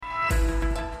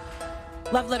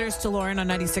Love letters to Lauren on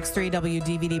 96.3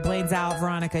 WDVD. Blaine's out.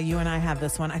 Veronica, you and I have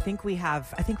this one. I think we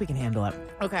can handle it.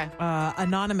 Okay.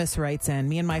 Anonymous writes in,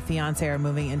 me and my fiance are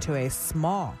moving into a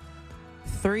small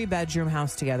 3-bedroom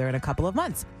house together in a couple of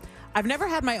months. I've never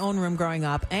had my own room growing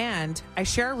up, and I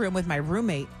share a room with my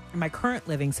roommate in my current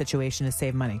living situation to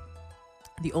save money.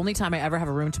 The only time I ever have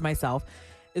a room to myself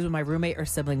is when my roommate or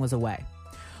sibling was away.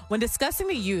 When discussing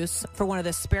the use for one of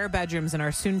the spare bedrooms in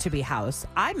our soon-to-be house,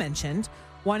 I mentioned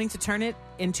wanting to turn it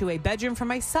into a bedroom for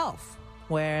myself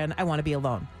when I want to be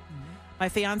alone. My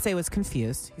fiance was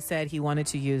confused. He said he wanted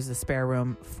to use the spare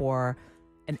room for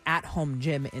an at-home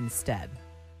gym instead.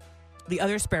 The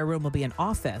other spare room will be an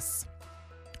office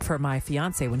for my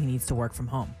fiance when he needs to work from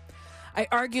home. I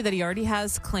argue that he already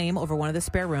has claim over one of the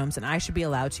spare rooms and I should be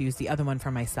allowed to use the other one for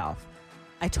myself.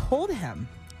 I told him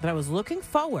that I was looking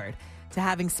forward to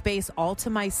having space all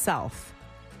to myself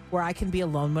where I can be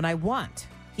alone when I want.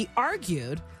 He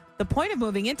argued the point of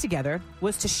moving in together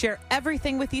was to share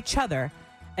everything with each other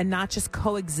and not just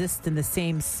coexist in the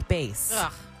same space.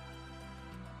 Ugh.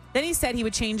 Then he said he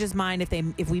would change his mind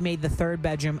if we made the third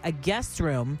bedroom a guest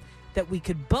room that we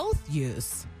could both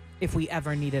use if we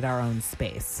ever needed our own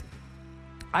space.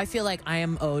 I feel like I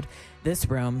am owed this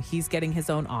room. He's getting his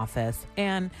own office,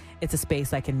 and it's a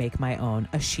space I can make my own,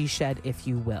 a she shed, if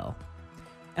you will.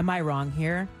 Am I wrong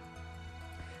here?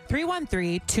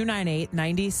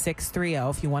 313-298-9630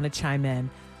 if you want to chime in.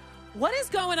 What is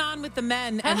going on with the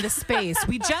men and the space?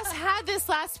 We just had this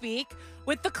last week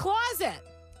with the closet.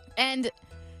 And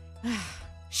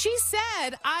she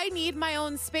said, I need my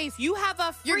own space. You have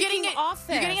a freaking office. You're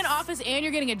getting an office and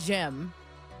you're getting a gym.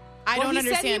 I don't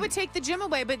understand. He said he would take the gym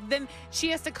away, but then she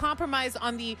has to compromise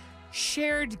on the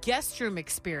shared guest room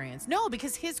experience. No,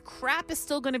 because his crap is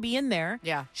still going to be in there.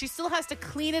 Yeah. She still has to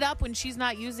clean it up when she's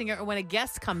not using it or when a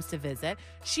guest comes to visit.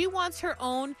 She wants her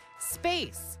own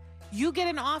space. You get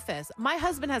an office. My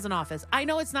husband has an office. I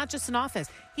know it's not just an office.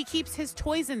 He keeps his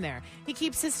toys in there. He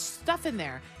keeps his stuff in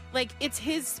there. Like, it's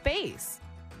his space.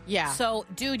 Yeah. So,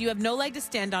 dude, you have no leg to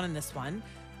stand on in this one.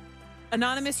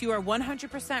 Anonymous, you are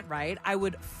 100% right. I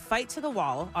would fight to the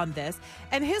wall on this.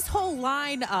 And his whole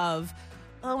line of,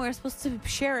 oh, we're supposed to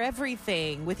share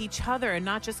everything with each other and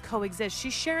not just coexist.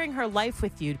 She's sharing her life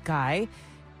with you, guy.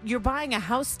 You're buying a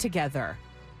house together.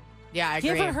 Yeah, I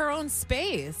agree. Give her own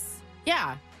space.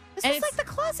 Yeah. This is like the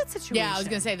closet situation. Yeah, I was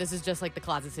going to say this is just like the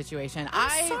closet situation.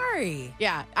 I'm sorry.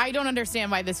 Yeah, I don't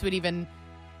understand why this would even...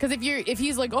 Because if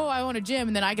he's like, oh, I want a gym,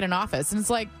 and then I get an office, and it's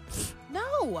like... No.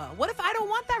 What if I don't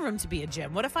want that room to be a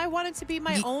gym? What if I want it to be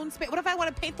my own space? What if I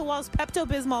want to paint the walls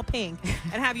Pepto-Bismol pink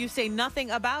and have you say nothing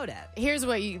about it? Here's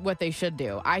what they should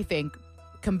do. I think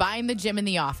combine the gym and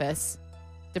the office,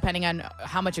 depending on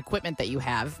how much equipment that you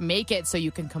have. Make it so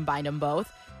you can combine them both.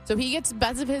 So he gets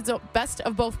best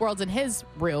of both worlds in his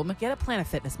room. Get a Planet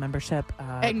Fitness membership.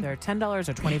 They're $10 or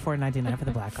 $24.99 for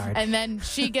the black card. And then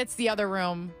she gets the other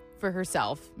room for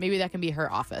herself. Maybe that can be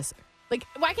her office. Like,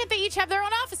 why can't they each have their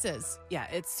own offices? Yeah,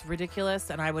 it's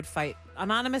ridiculous, and I would fight.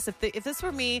 Anonymous, if this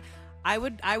were me, I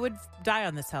would die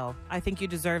on this hill. I think you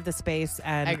deserve the space,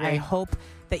 and I hope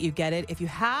that you get it. If you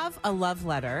have a love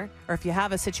letter, or if you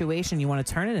have a situation you want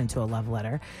to turn it into a love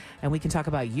letter, and we can talk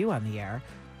about you on the air,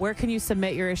 where can you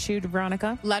submit your issue to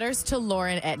Veronica? Letters to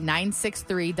Lauren at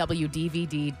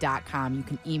 963wdvd.com. You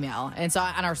can email. And it's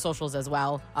on our socials as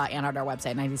well, and on our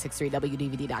website,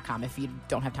 963wdvd.com, if you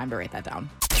don't have time to write that down.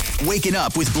 Waking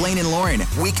up with Blaine and Lauren.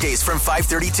 Weekdays from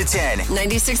 5:30 to 10.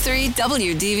 96.3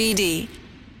 WDVD.